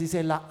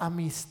dice la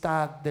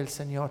amistad del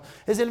Señor.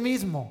 Es el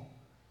mismo.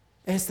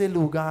 Este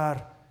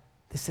lugar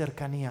de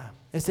cercanía,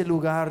 este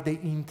lugar de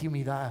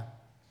intimidad,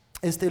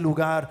 este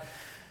lugar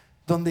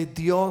donde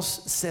Dios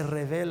se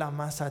revela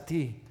más a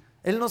ti.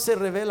 Él no se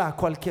revela a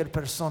cualquier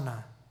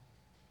persona.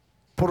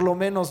 Por lo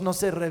menos no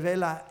se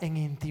revela en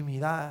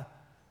intimidad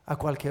a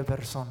cualquier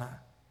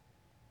persona.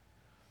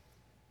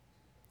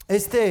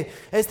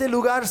 Este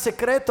lugar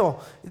secreto,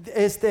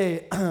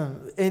 dice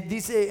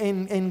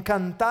en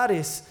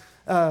Cantares,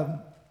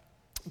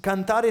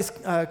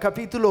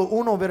 capítulo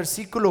 1,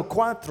 versículo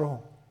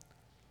 4.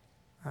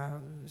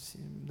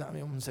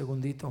 Dame un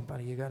segundito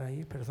para llegar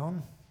ahí,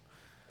 perdón.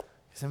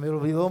 Se me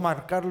olvidó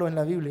marcarlo en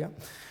la Biblia.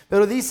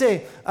 Pero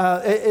dice,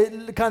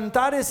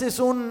 Cantares es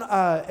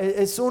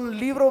un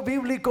libro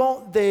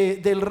bíblico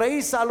del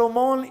rey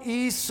Salomón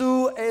y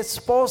su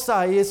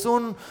esposa. Y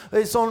son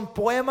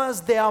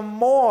poemas de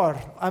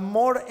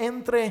amor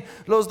entre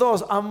los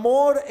dos.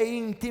 Amor e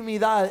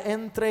intimidad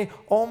entre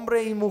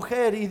hombre y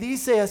mujer. Y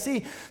dice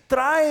así: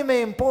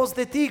 tráeme en pos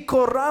de ti,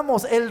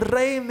 corramos, el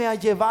rey me ha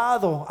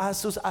llevado a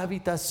sus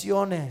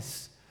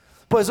habitaciones.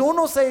 Pues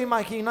uno se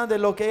imagina de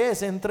lo que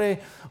es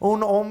entre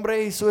un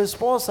hombre y su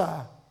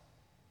esposa.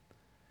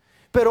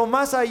 Pero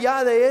más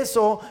allá de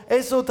eso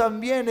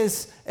también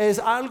es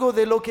algo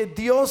de lo que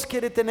Dios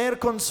quiere tener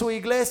con su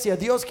iglesia.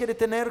 Dios quiere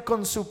tener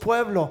con su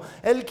pueblo.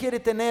 Él quiere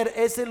tener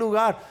ese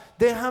lugar.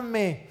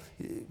 Déjame,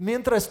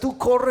 mientras tú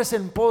corres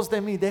en pos de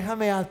mí,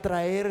 déjame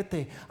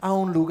atraerte a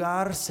un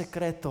lugar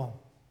secreto.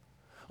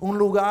 Un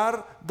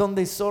lugar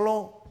donde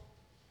solo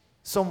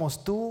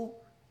somos tú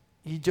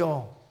y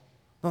yo.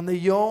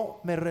 Donde yo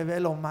me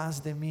revelo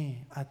más de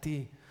mí a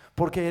ti,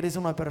 porque eres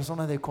una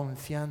persona de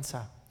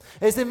confianza.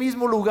 Este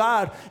mismo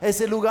lugar es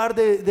el lugar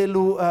del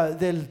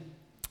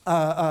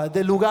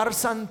lugar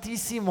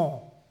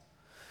santísimo.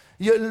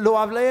 Yo lo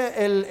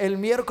hablé el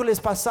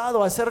miércoles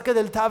pasado acerca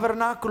del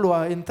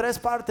tabernáculo en 3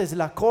 partes: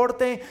 la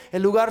corte,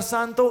 el lugar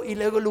santo y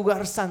luego el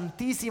lugar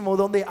santísimo,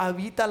 donde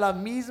habita la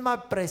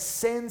misma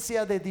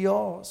presencia de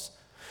Dios.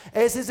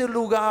 Ese es el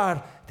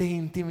lugar de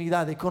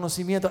intimidad, de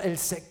conocimiento, el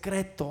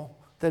secreto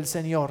del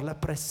Señor,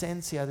 la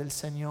presencia del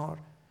Señor.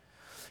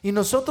 Y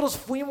nosotros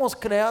fuimos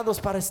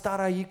creados para estar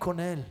ahí con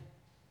Él.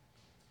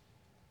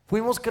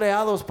 Fuimos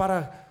creados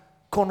para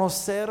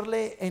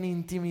conocerle en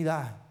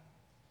intimidad,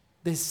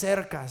 de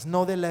cerca,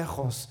 no de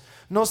lejos.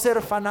 No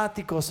ser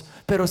fanáticos,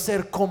 pero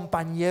ser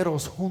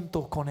compañeros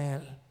junto con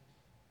Él.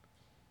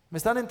 ¿Me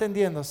están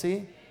entendiendo?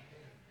 ¿Sí?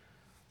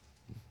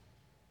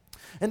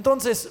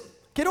 Entonces,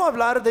 quiero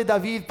hablar de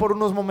David por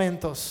unos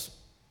momentos.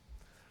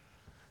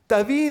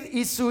 David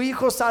y su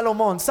hijo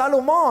Salomón.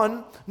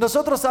 Salomón,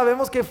 nosotros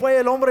sabemos que fue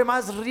el hombre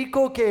más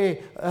rico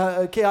que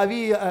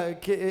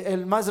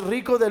el más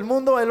rico del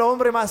mundo, el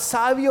hombre más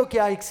sabio que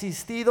ha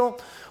existido,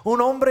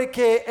 un hombre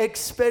que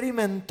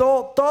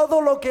experimentó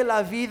todo lo que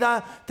la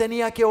vida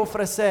tenía que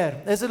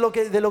ofrecer. Eso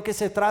es de lo que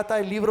se trata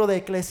el libro de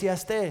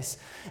Eclesiastés.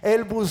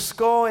 Él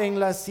buscó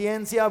en la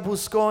ciencia,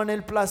 buscó en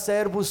el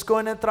placer, buscó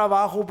en el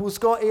trabajo,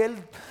 él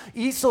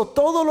hizo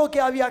todo lo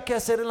que había que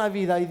hacer en la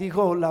vida y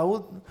dijo,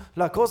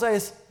 la cosa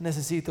es,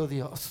 necesito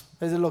Dios.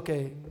 Eso es lo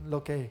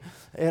que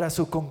era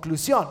su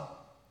conclusión.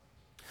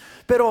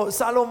 Pero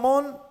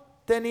Salomón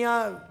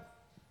tenía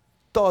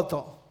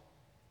todo.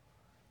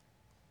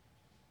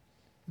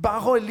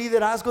 Bajo el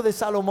liderazgo de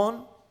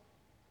Salomón,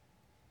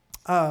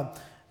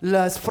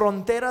 las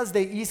fronteras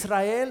de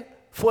Israel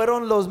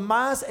fueron los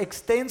más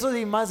extensos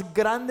y más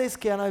grandes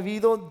que han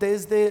habido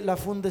desde la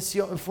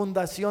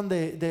fundación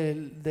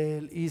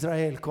de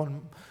Israel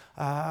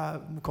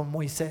con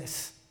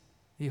Moisés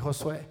y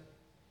Josué.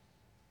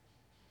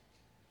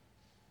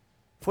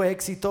 Fue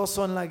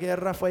exitoso en la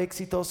guerra, fue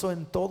exitoso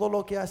en todo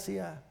lo que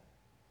hacía.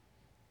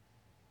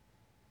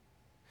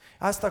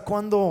 Hasta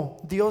cuando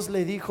Dios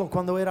le dijo,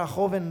 cuando era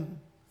joven,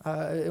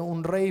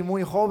 un rey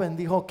muy joven,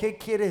 dijo: ¿qué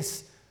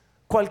quieres?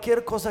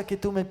 Cualquier cosa que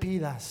tú me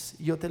pidas,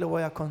 yo te lo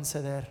voy a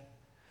conceder.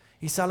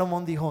 Y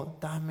Salomón dijo: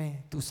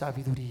 dame tu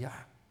sabiduría.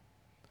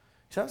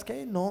 ¿Sabes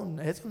qué? No,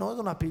 eso no es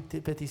una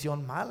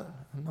petición mal.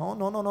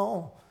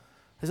 No.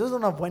 Eso es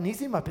una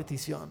buenísima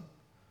petición.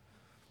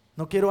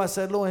 No quiero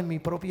hacerlo en mi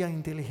propia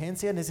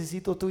inteligencia,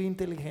 necesito tu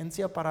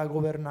inteligencia para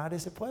gobernar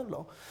ese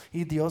pueblo.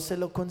 Y Dios se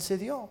lo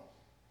concedió.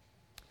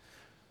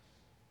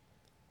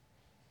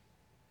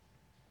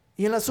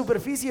 Y en la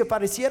superficie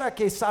pareciera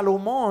que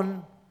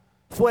Salomón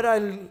fuera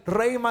el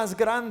rey más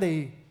grande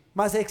y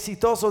más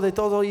exitoso de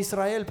todo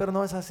Israel, pero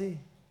no es así.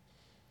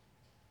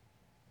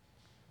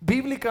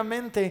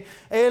 Bíblicamente,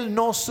 él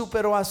no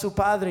superó a su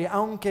padre,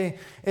 aunque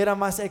era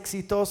más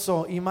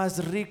exitoso y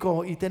más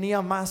rico y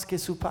tenía más que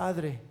su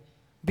padre.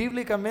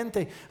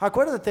 Bíblicamente,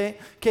 acuérdate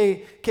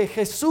que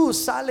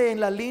Jesús sale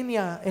en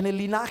el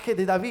linaje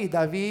de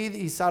David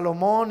y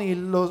Salomón y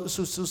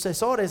sus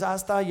sucesores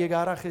hasta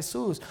llegar a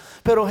Jesús.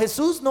 Pero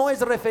Jesús no es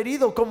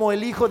referido como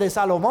el hijo de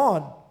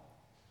Salomón,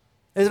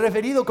 es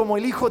referido como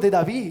el hijo de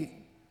David.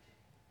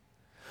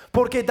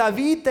 Porque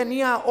David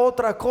tenía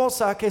otra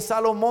cosa que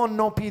Salomón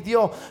no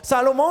pidió.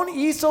 Salomón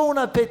hizo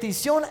una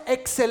petición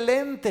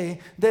excelente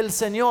del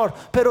Señor,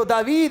 pero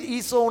David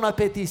hizo una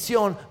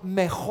petición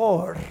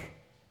mejor.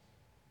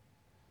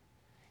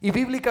 Y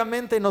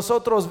bíblicamente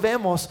nosotros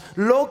vemos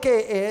lo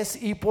que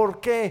es y por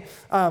qué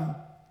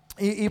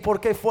por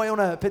qué fue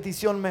una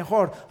petición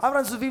mejor.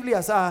 Abran sus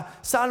Biblias a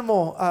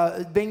Salmo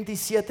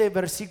 27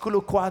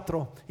 versículo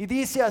 4 y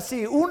dice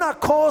así: una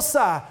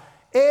cosa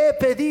he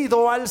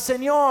pedido al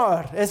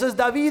Señor. Eso es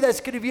David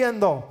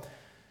escribiendo: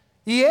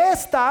 y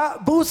esta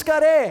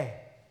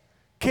buscaré,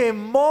 que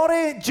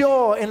more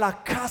yo en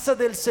la casa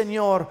del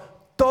Señor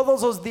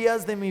todos los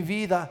días de mi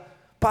vida,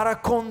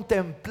 para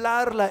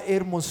contemplar la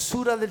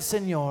hermosura del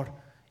Señor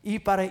y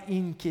para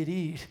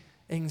inquirir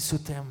en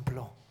su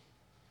templo.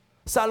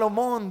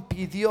 Salomón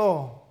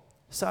pidió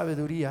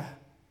sabiduría.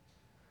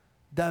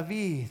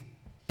 David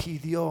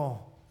pidió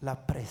la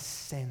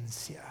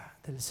presencia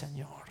del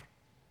Señor.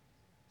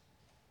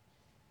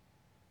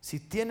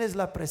 Si tienes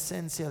la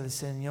presencia del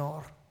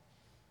Señor,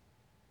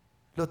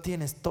 lo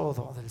tienes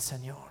todo del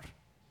Señor.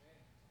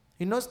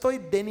 Y no estoy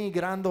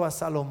denigrando a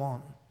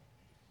Salomón.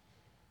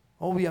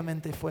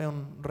 Obviamente fue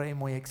un rey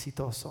muy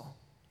exitoso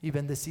y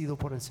bendecido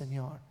por el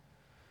Señor.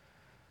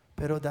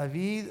 Pero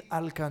David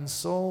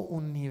alcanzó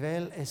un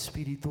nivel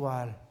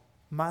espiritual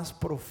más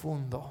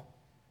profundo.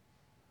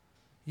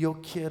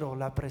 Yo quiero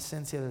la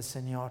presencia del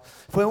Señor.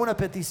 Fue una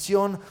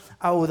petición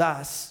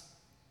audaz.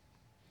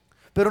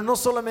 Pero no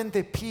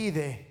solamente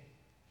pide.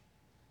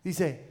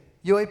 Dice: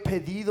 yo he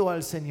pedido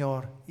al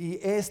Señor y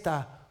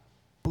esta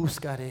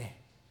buscaré.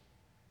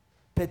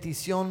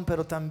 Petición,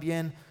 pero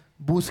también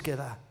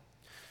búsqueda.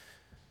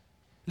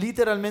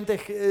 Literalmente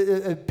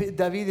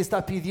David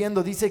está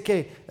pidiendo, dice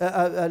que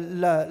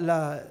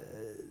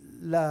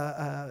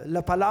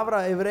la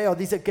palabra hebreo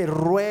dice que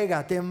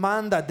ruega,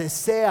 demanda,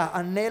 desea,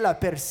 anhela,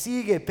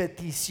 persigue,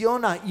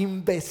 peticiona,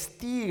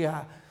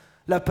 investiga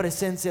la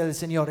presencia del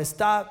Señor.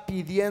 Está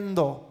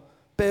pidiendo,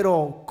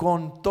 pero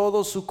con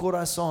todo su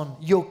corazón: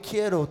 yo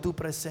quiero tu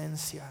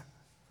presencia.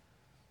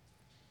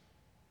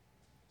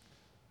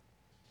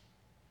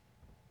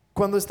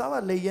 Cuando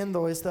estaba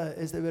leyendo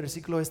este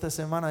versículo esta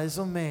semana,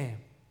 eso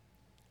me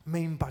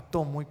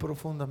impactó muy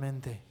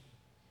profundamente,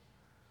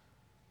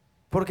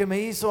 porque me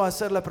hizo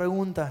hacer la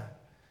pregunta: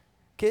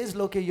 ¿qué es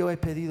lo que yo he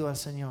pedido al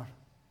Señor?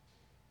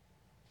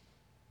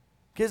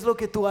 ¿Qué es lo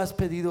que tú has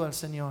pedido al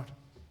Señor?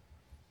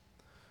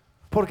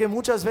 Porque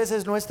muchas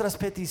veces nuestras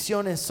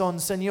peticiones son: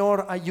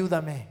 Señor,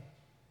 ayúdame.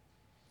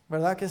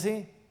 ¿Verdad que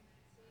sí?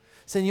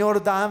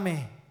 Señor,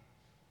 dame.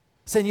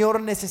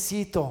 Señor,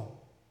 necesito.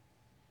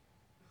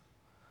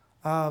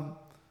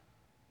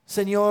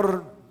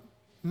 Señor,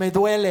 me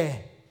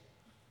duele.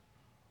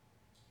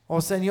 O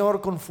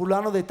Señor, con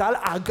fulano de tal,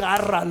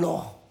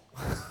 agárralo.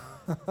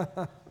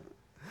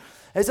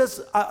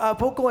 ¿A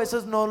poco eso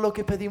es no lo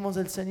que pedimos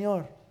del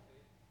Señor?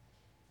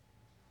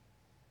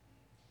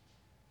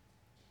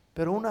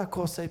 Pero una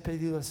cosa he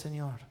pedido al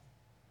Señor: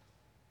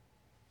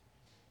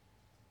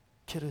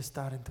 quiero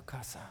estar en tu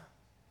casa,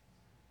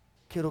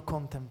 quiero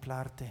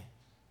contemplarte,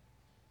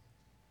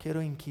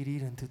 quiero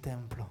inquirir en tu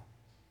templo.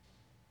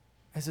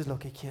 Eso es lo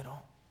que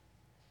quiero.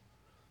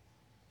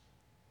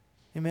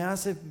 Y me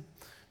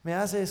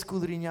hace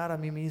escudriñar a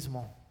mí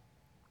mismo.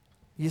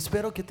 Y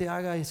espero que te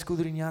haga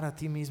escudriñar a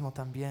ti mismo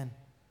también.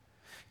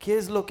 ¿Qué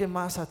es lo que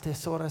más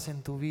atesoras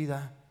en tu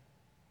vida?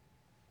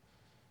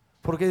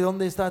 Porque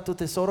donde está tu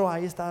tesoro,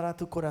 ahí estará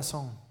tu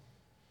corazón.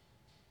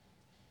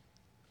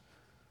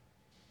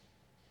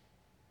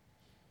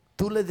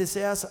 Tú le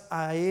deseas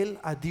a Él,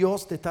 a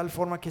Dios, de tal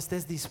forma que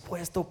estés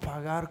dispuesto a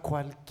pagar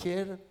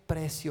cualquier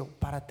precio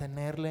para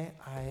tenerle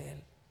a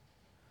Él.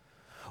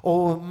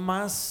 O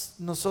más,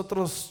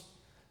 nosotros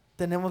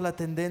tenemos la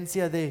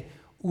tendencia de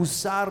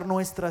usar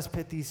nuestras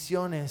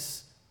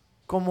peticiones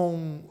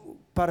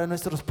para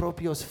nuestros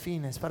propios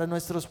fines, para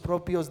nuestros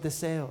propios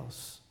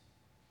deseos.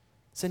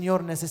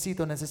 Señor,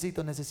 necesito,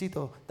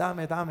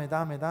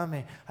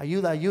 dame,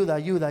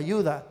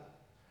 ayuda.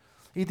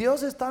 Y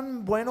Dios es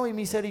tan bueno y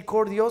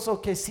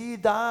misericordioso que sí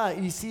da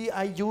y sí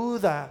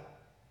ayuda.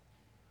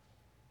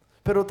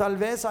 Pero tal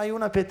vez hay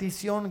una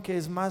petición que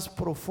es más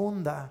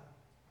profunda,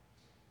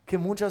 que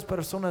muchas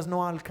personas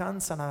no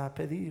alcanzan a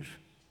pedir.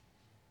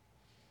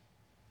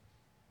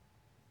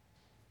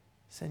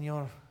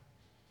 Señor,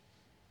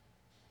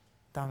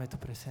 dame tu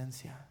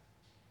presencia.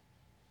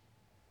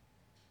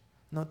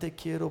 No te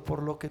quiero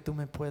por lo que tú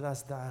me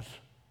puedas dar.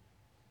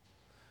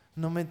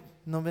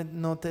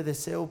 No te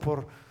deseo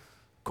por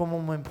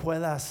cómo me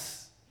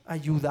puedas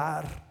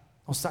ayudar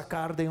o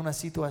sacar de una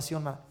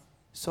situación.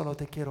 Solo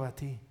te quiero a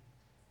ti.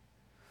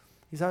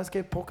 Y sabes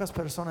que pocas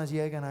personas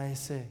llegan a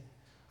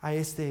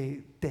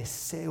este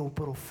deseo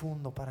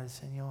profundo para el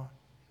Señor.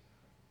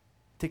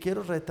 Te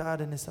quiero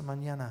retar en esta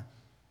mañana.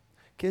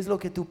 ¿Qué es lo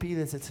que tú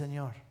pides del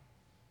Señor?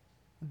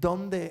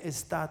 ¿Dónde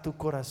está tu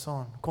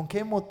corazón? ¿Con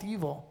qué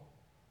motivo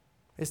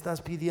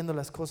estás pidiendo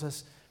las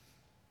cosas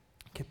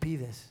que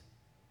pides?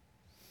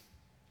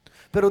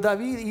 Pero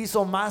David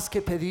hizo más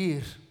que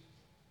pedir.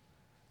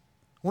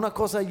 Una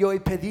cosa yo he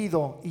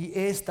pedido y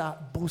esta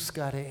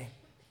buscaré.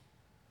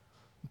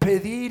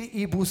 Pedir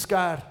y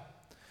buscar.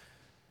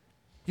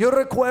 Yo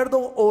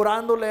recuerdo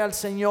orándole al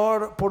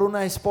Señor por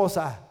una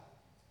esposa.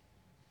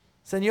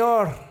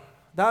 Señor,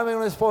 dame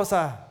una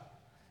esposa.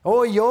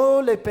 Oh,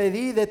 yo le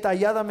pedí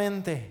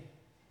detalladamente.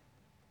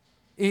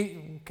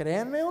 Y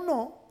créanme o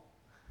no,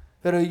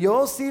 pero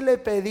yo sí le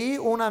pedí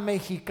una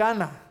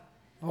mexicana.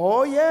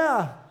 Oh,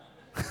 yeah.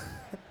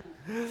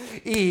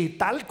 Y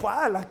tal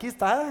cual, aquí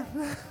está.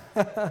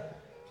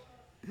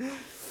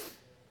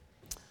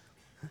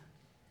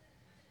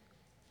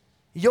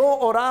 Yo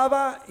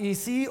oraba y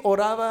sí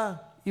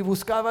oraba y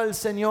buscaba al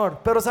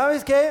Señor. Pero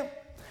 ¿sabes qué?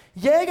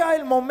 Llega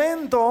el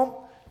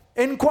momento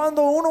en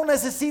cuando uno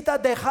necesita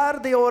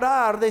dejar de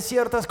orar de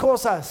ciertas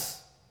cosas.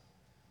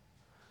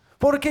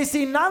 Porque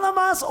si nada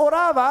más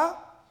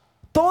oraba,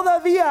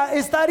 todavía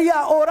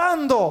estaría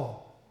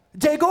orando.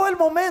 Llegó el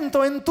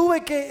momento en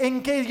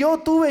que yo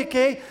tuve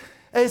que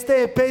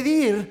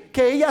pedir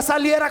que ella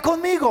saliera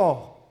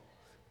conmigo.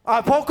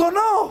 ¿A poco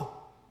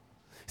no?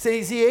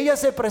 Si ella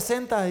se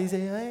presenta y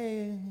dice,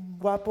 hey,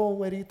 guapo,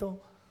 güerito.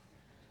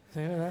 ¿Sí,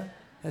 verdad?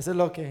 Eso es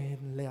lo que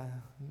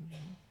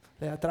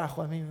le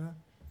atrajo a mí,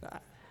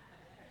 ¿verdad?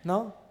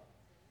 ¿No?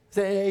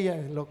 Sí, ella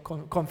lo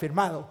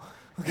confirmado.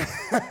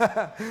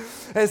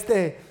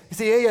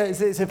 Si ella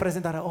se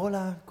presentara,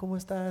 hola, ¿cómo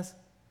estás?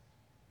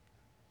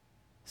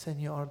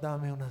 Señor,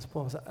 dame una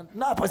esposa.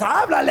 No, pues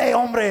háblale,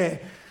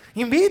 hombre.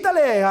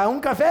 Invítale a un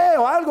café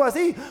o algo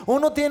así.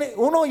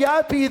 Uno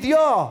ya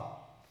pidió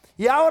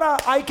y ahora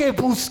hay que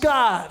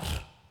buscar.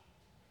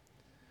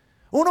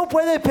 Uno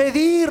puede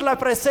pedir la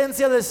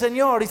presencia del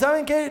Señor. Y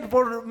saben que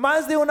por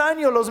más de un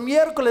año, los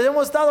miércoles,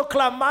 hemos estado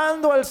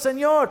clamando al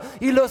Señor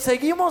y lo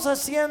seguimos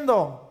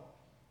haciendo.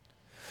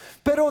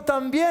 Pero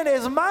también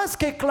es más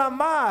que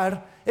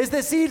clamar, es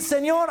decir,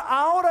 Señor,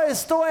 ahora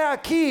estoy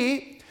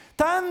aquí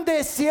tan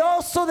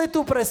deseoso de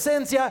tu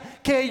presencia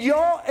que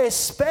yo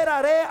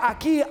esperaré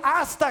aquí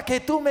hasta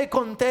que tú me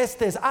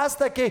contestes,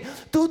 hasta que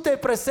tú te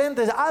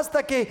presentes,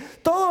 hasta que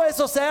todo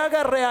eso se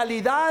haga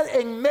realidad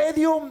en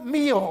medio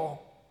mío.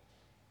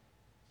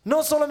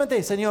 No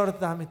solamente, Señor,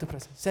 dame tu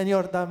presencia,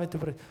 Señor, dame tu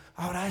presencia.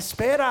 Ahora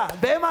espera,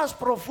 ve más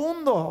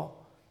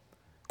profundo.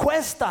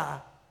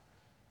 Cuesta.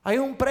 Hay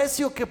un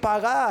precio que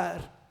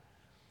pagar.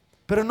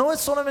 Pero no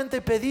es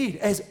solamente pedir,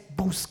 es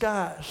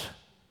buscar.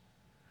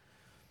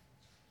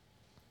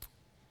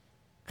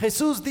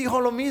 Jesús dijo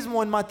lo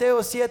mismo en Mateo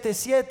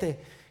 7:7,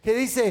 que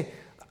dice,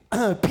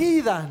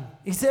 pidan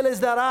y se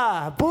les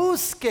dará,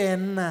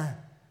 busquen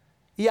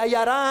y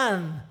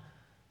hallarán,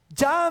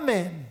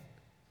 llamen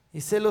y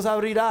se los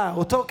abrirá,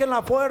 o toquen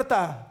la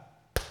puerta.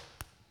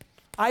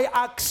 Hay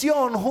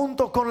acción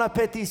junto con la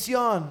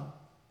petición.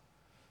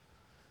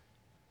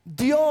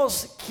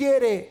 Dios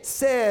quiere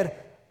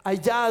ser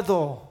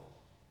hallado,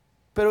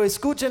 pero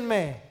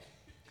escúchenme,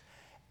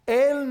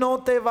 Él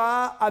no te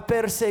va a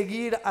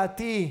perseguir a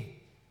ti.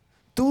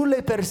 Tú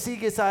le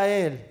persigues a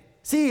Él.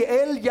 Sí,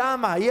 Él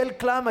llama y Él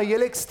clama y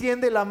Él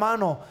extiende la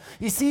mano.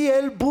 Y sí,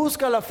 Él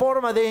busca la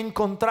forma de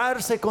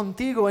encontrarse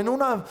contigo. En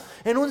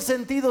un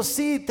sentido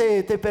sí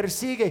te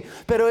persigue,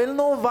 pero Él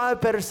no va a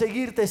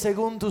perseguirte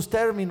según tus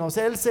términos.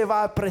 Él se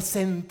va a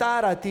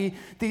presentar a ti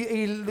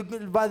y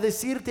va a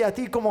decirte a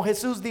ti, como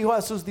Jesús dijo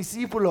a sus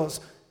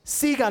discípulos,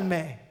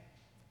 síganme.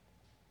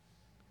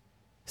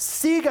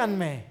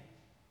 Síganme.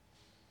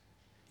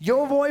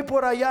 Yo voy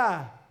por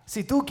allá.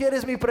 Si tú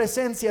quieres mi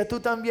presencia, tú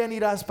también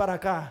irás para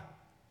acá.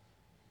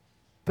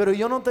 Pero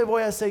yo no te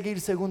voy a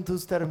seguir según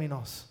tus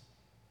términos,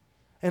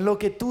 en lo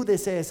que tú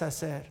desees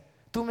hacer.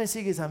 Tú me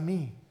sigues a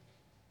mí.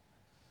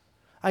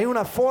 Hay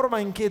una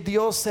forma en que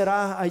Dios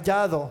será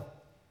hallado.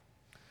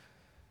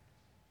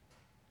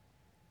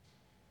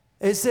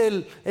 Es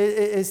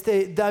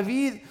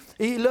David.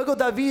 Y luego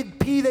David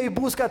pide y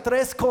busca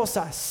tres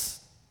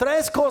cosas.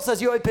 Tres cosas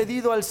yo he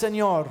pedido al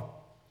Señor.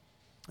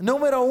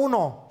 Número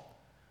 1.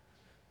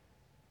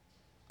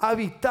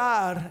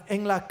 Habitar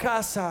en la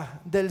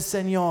casa del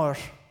Señor.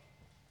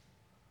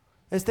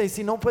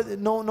 Si no puede,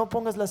 no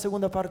pongas la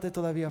segunda parte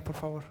todavía, por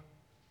favor.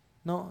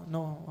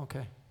 No, ok.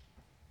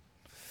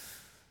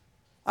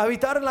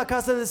 Habitar en la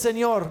casa del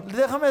Señor.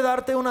 Déjame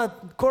darte una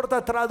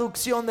corta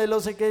traducción de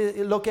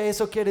lo que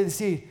eso quiere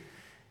decir.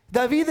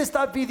 David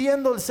está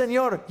pidiendo al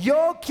Señor,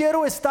 yo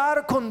quiero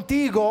estar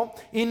contigo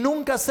y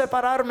nunca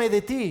separarme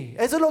de ti.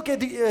 Eso es lo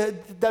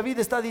que David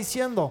está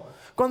diciendo.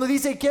 Cuando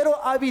dice, quiero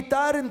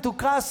habitar en tu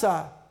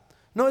casa.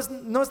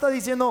 No está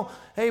diciendo,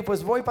 hey,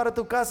 pues voy para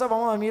tu casa,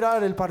 vamos a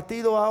mirar el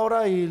partido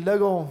ahora y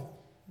luego,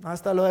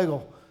 hasta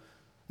luego.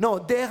 No,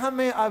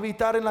 déjame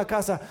habitar en la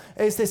casa.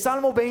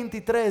 Salmo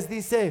 23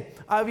 dice,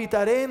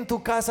 habitaré en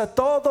tu casa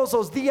todos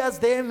los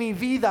días de mi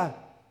vida.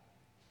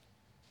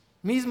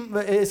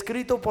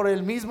 Escrito por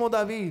el mismo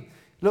David,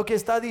 lo que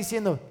está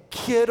diciendo,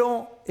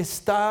 quiero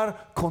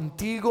estar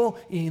contigo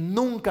y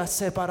nunca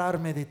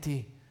separarme de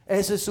ti.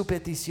 Esa es su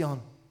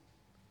petición.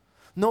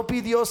 No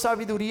pidió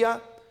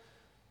sabiduría.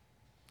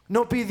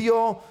 No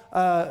pidió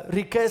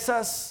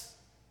riquezas,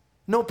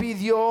 no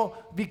pidió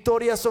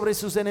victoria sobre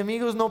sus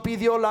enemigos, no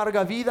pidió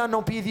larga vida,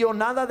 no pidió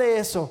nada de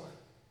eso.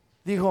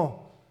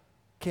 Dijo,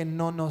 que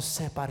no nos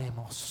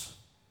separemos.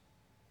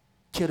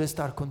 Quiero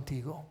estar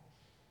contigo.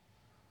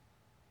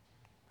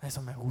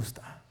 Eso me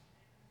gusta.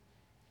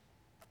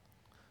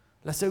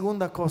 La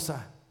segunda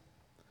cosa,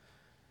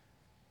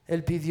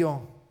 él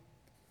pidió,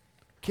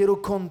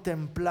 quiero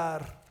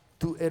contemplar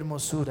tu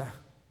hermosura.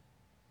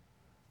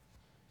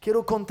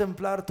 Quiero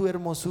contemplar tu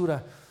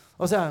hermosura.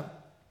 O sea,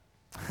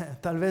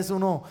 tal vez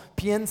uno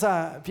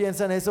piensa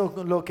en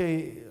eso, lo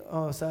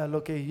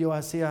que yo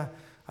hacía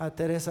a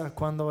Teresa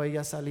cuando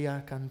ella salía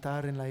a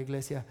cantar en la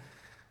iglesia.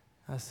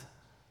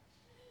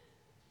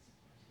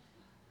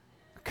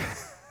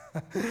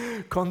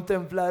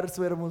 Contemplar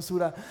su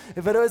hermosura.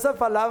 Pero esa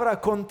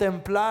palabra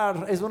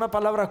contemplar es una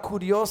palabra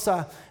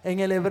curiosa en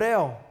el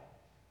hebreo.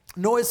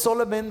 No es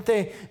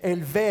solamente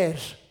el ver,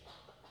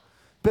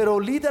 pero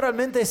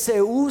literalmente se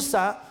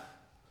usa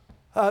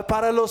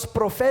para los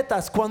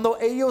profetas cuando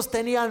ellos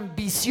tenían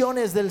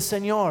visiones del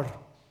Señor.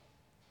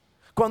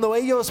 Cuando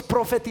ellos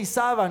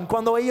profetizaban,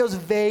 cuando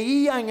ellos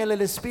veían en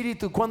el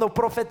Espíritu, cuando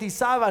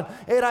profetizaban,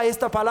 era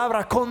esta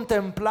palabra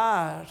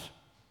contemplar.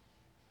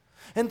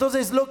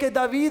 Entonces lo que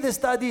David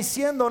está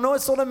diciendo no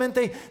es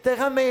solamente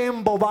déjame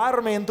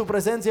embobarme en tu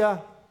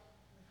presencia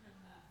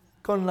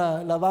con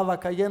la baba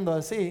cayendo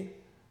así.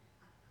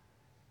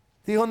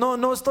 Dijo,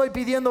 no estoy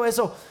pidiendo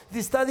eso.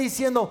 Está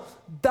diciendo,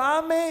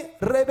 dame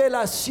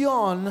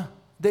revelación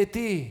de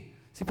ti.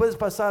 Si puedes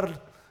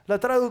pasar la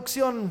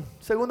traducción,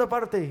 segunda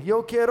parte.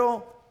 Yo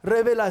quiero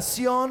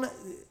revelación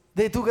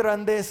de tu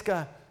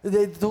grandeza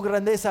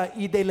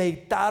y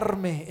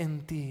deleitarme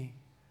en ti.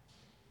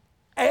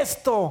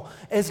 Esto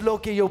es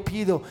lo que yo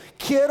pido.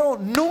 Quiero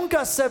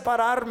nunca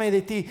separarme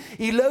de ti.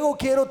 Y luego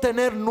quiero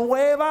tener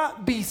nueva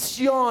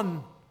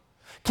visión.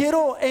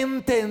 Quiero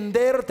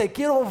entenderte,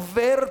 quiero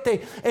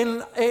verte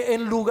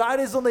en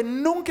lugares donde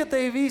nunca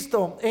te he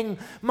visto, en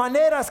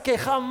maneras que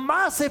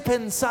jamás he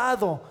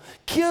pensado.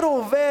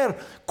 Quiero ver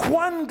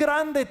cuán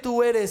grande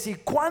tú eres y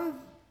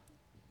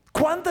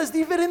cuántas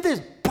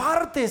diferentes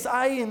partes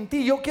hay en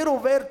ti. Yo quiero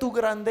ver tu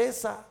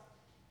grandeza.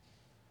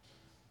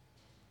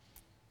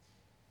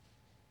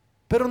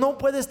 Pero no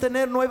puedes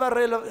tener nueva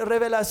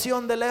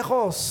revelación de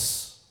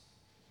lejos.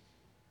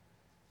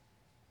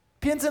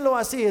 Piénsenlo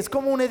así, es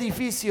como un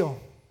edificio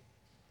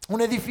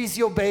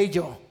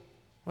bello,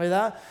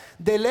 ¿verdad?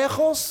 De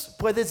lejos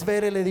puedes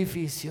ver el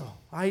edificio,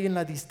 ahí en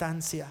la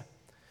distancia.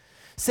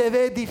 Se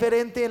ve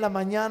diferente en la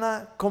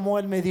mañana como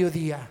el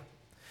mediodía.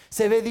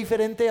 Se ve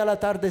diferente al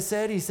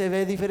atardecer y se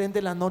ve diferente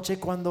en la noche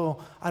cuando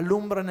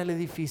alumbran el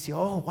edificio.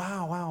 Oh,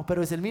 wow,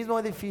 pero es el mismo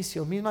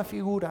edificio, misma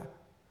figura.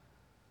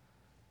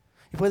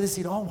 Y puedes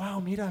decir, oh, wow,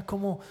 mira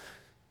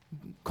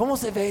cómo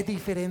se ve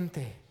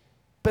diferente,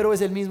 pero es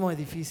el mismo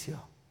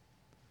edificio.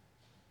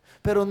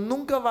 Pero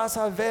nunca vas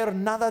a ver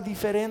nada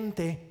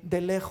diferente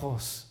de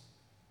lejos.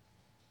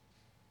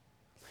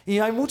 Y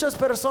hay muchas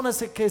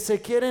personas que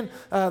se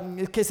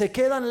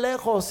quedan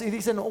lejos y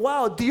dicen,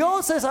 wow,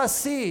 Dios es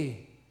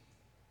así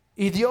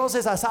y Dios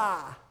es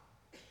asá.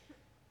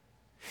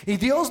 Y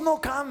Dios no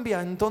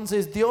cambia,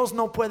 entonces Dios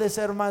no puede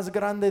ser más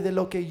grande de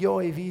lo que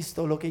yo he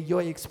visto, lo que yo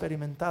he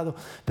experimentado.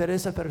 Pero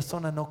esa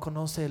persona no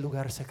conoce el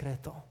lugar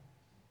secreto.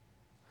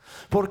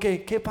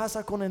 Porque ¿qué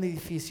pasa con el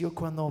edificio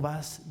cuando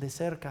vas de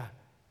cerca?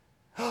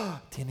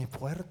 Tiene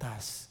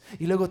puertas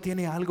y luego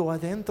tiene algo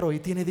adentro y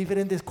tiene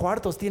diferentes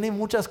cuartos, tiene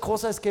muchas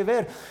cosas que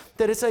ver.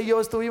 Teresa y yo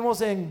estuvimos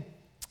en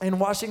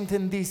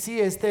Washington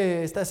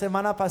DC esta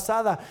semana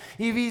pasada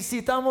y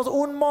visitamos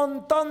un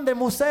montón de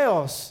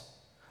museos.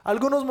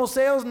 Algunos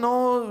museos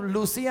no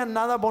lucían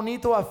nada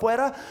bonito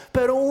afuera,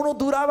 pero uno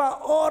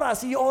duraba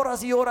horas y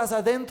horas y horas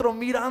adentro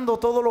mirando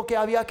todo lo que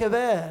había que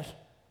ver.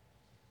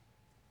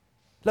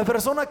 La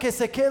persona que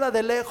se queda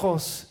de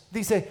lejos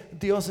dice,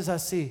 Dios es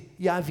así,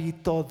 ya vi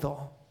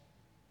todo.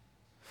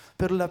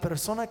 Pero la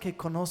persona que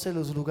conoce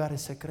los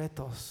lugares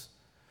secretos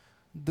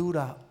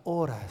dura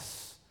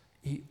horas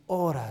y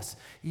horas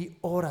y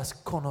horas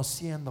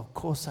conociendo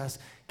cosas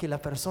que la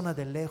persona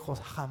de lejos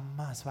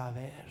jamás va a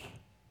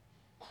ver.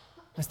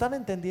 ¿Me están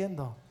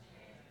entendiendo?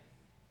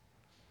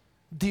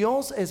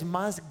 Dios es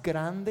más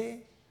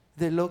grande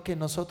de lo que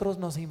nosotros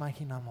nos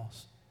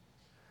imaginamos.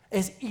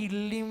 Es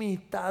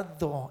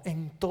ilimitado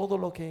en todo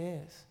lo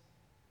que es.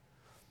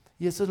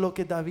 Y eso es lo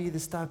que David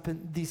está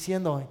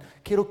diciendo.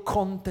 Quiero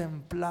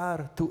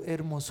contemplar tu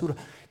hermosura.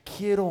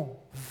 Quiero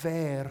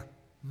ver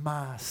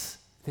más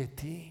de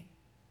ti.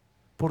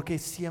 Porque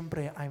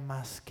siempre hay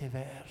más que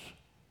ver.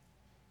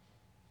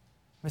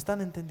 ¿Me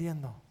están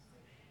entendiendo?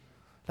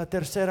 La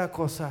tercera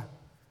cosa.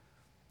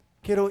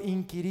 Quiero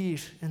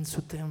inquirir en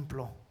su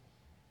templo.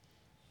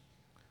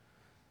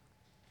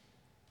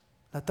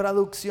 La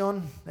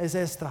traducción es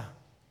esta.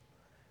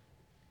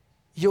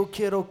 Yo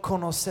quiero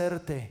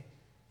conocerte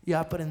y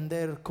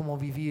aprender cómo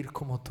vivir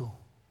como tú.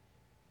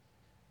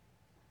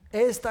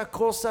 Esta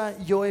cosa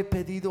yo he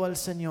pedido al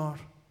Señor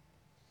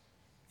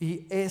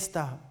y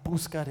esta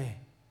buscaré.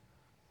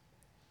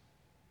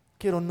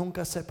 Quiero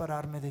nunca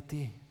separarme de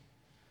ti.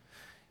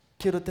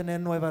 quiero tener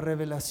nueva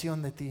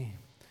revelación de ti,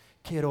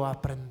 quiero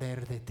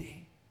aprender de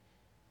ti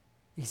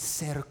y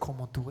ser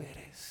como tú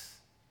eres.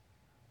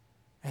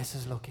 Eso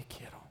es lo que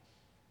quiero.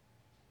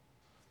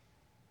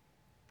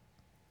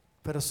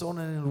 Pero son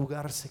en el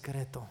lugar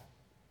secreto.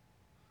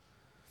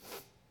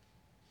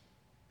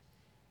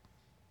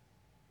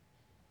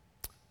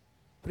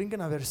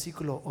 Brinquen a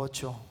versículo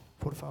 8,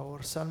 por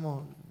favor.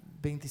 Salmo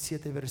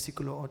 27,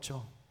 versículo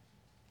 8.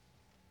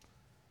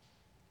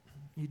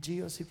 Y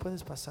Gio, si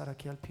puedes pasar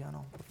aquí al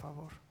piano, por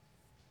favor.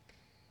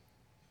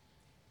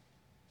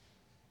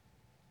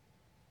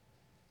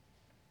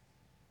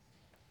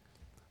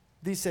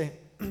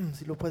 Dice,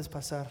 si lo puedes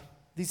pasar.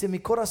 Dice, mi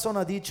corazón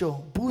ha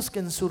dicho,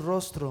 busquen su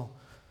rostro.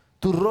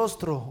 Tu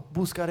rostro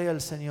buscaré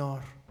al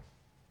Señor.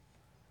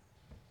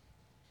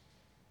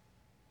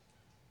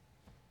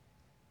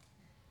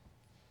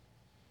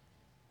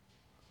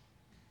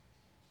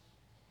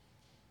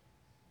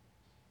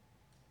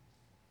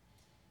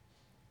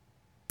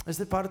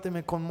 Esta parte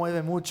me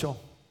conmueve mucho.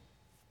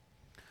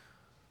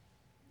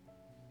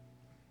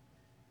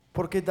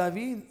 Porque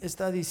David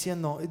está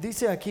diciendo,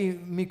 dice aquí,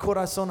 mi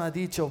corazón ha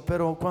dicho,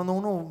 pero cuando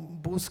uno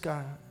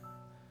busca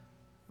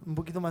un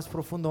poquito más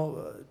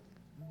profundo,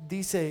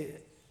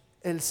 dice,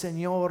 el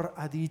Señor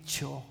ha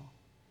dicho.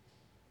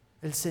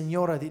 El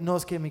Señor ha dicho, no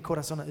es que mi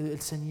corazón,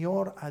 el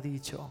Señor ha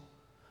dicho,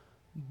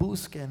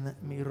 busquen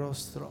mi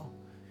rostro.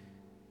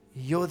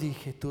 Y yo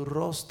dije, tu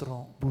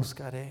rostro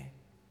buscaré.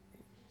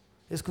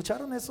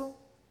 ¿Escucharon eso?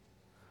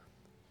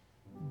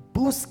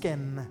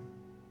 Busquen.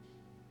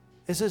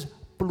 Eso es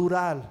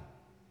plural.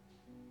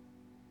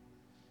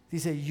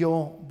 Dice,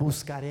 yo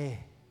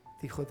buscaré,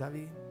 dijo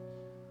David.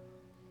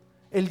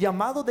 El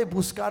llamado de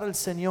buscar al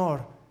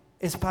Señor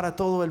es para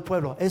todo el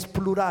pueblo, es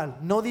plural.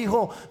 No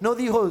dijo,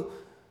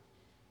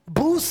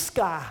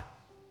 busca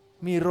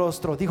mi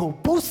rostro, dijo,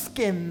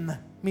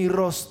 busquen mi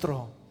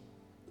rostro.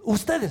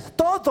 Ustedes,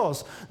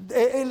 todos,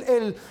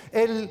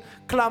 el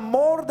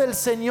clamor del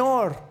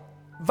Señor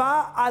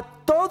va a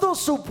todo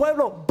su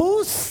pueblo,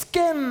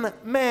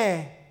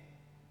 búsquenme.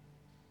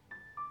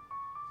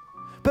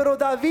 Pero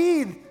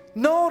David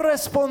no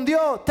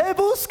respondió, te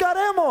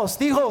buscaremos,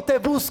 dijo, te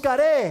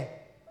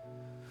buscaré.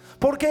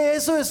 Porque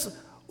eso es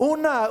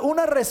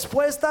una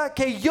respuesta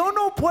que yo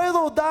no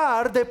puedo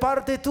dar de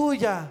parte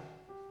tuya.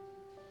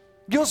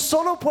 Yo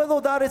solo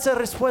puedo dar esa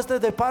respuesta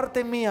de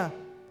parte mía.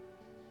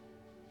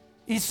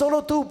 Y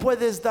solo tú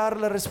puedes dar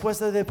la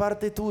respuesta de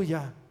parte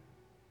tuya.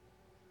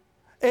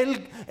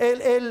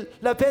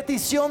 La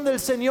petición del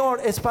Señor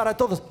es para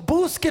todos.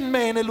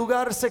 Búsquenme en el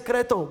lugar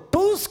secreto.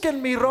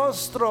 Busquen mi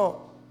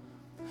rostro.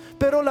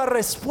 Pero la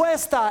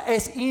respuesta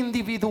es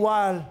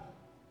individual.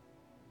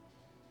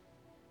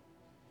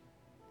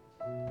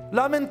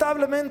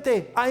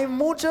 Lamentablemente hay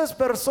muchas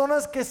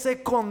personas que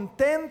se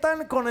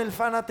contentan con el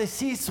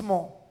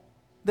fanaticismo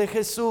de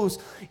Jesús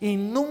y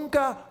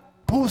nunca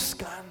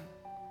buscan.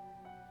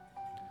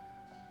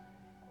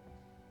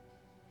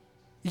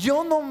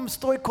 Yo no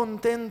estoy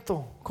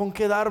contento con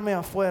quedarme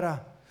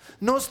afuera.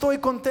 No estoy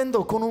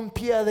contento con un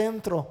pie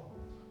adentro.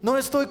 No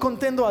estoy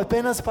contento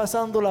apenas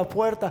pasando la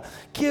puerta.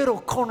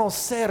 Quiero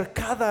conocer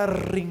cada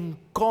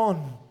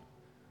rincón.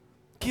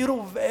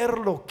 Quiero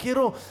verlo.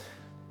 Quiero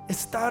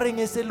estar en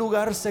ese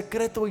lugar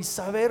secreto y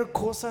saber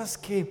cosas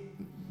que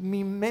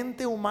mi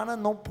mente humana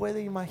no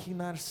puede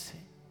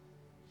imaginarse.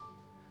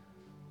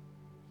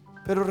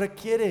 Pero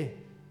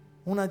requiere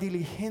una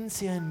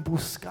diligencia en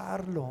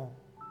buscarlo.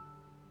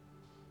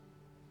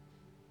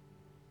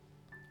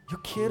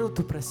 Yo quiero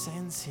tu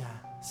presencia,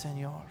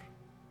 Señor.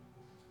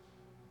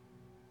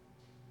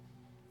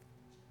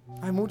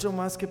 Hay mucho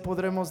más que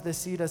podremos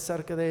decir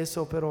acerca de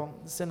eso, pero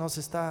se nos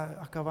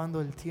está acabando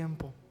el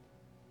tiempo.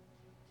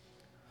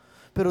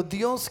 Pero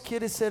Dios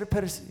quiere ser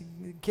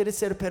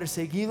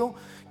perseguido,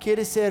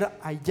 quiere ser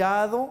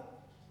hallado,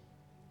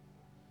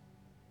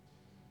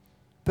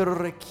 pero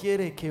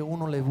requiere que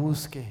uno le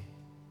busque,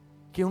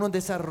 que uno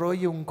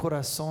desarrolle un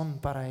corazón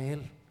para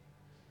Él.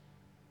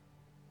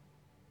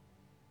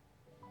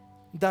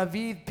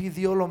 David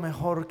pidió lo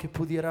mejor que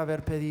pudiera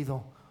haber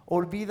pedido.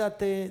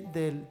 Olvídate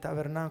del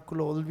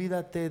tabernáculo,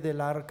 olvídate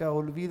del arca,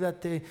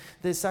 olvídate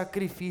de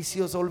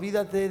sacrificios,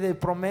 olvídate de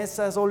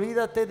promesas,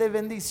 olvídate de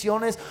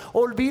bendiciones,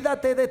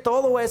 olvídate de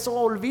todo eso,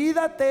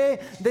 olvídate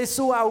de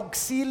su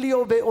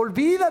auxilio,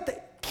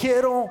 olvídate.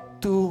 Quiero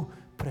tu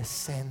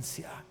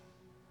presencia.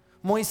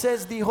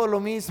 Moisés dijo lo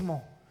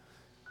mismo.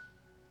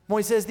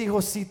 Moisés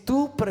dijo, si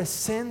tu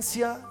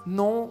presencia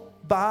no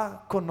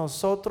va con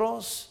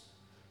nosotros,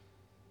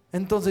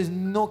 entonces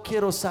no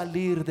quiero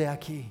salir de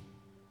aquí.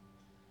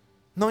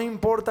 No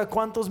importa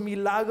cuántos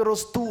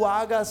milagros tú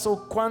hagas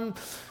o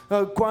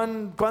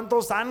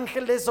cuántos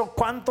ángeles o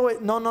cuánto.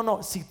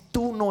 No. Si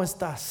tú no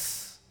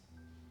estás,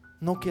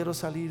 no quiero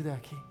salir de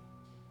aquí.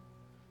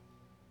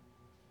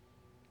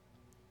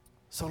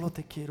 Solo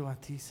te quiero a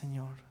ti,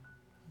 Señor.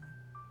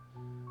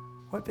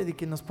 Voy a pedir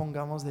que nos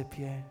pongamos de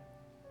pie.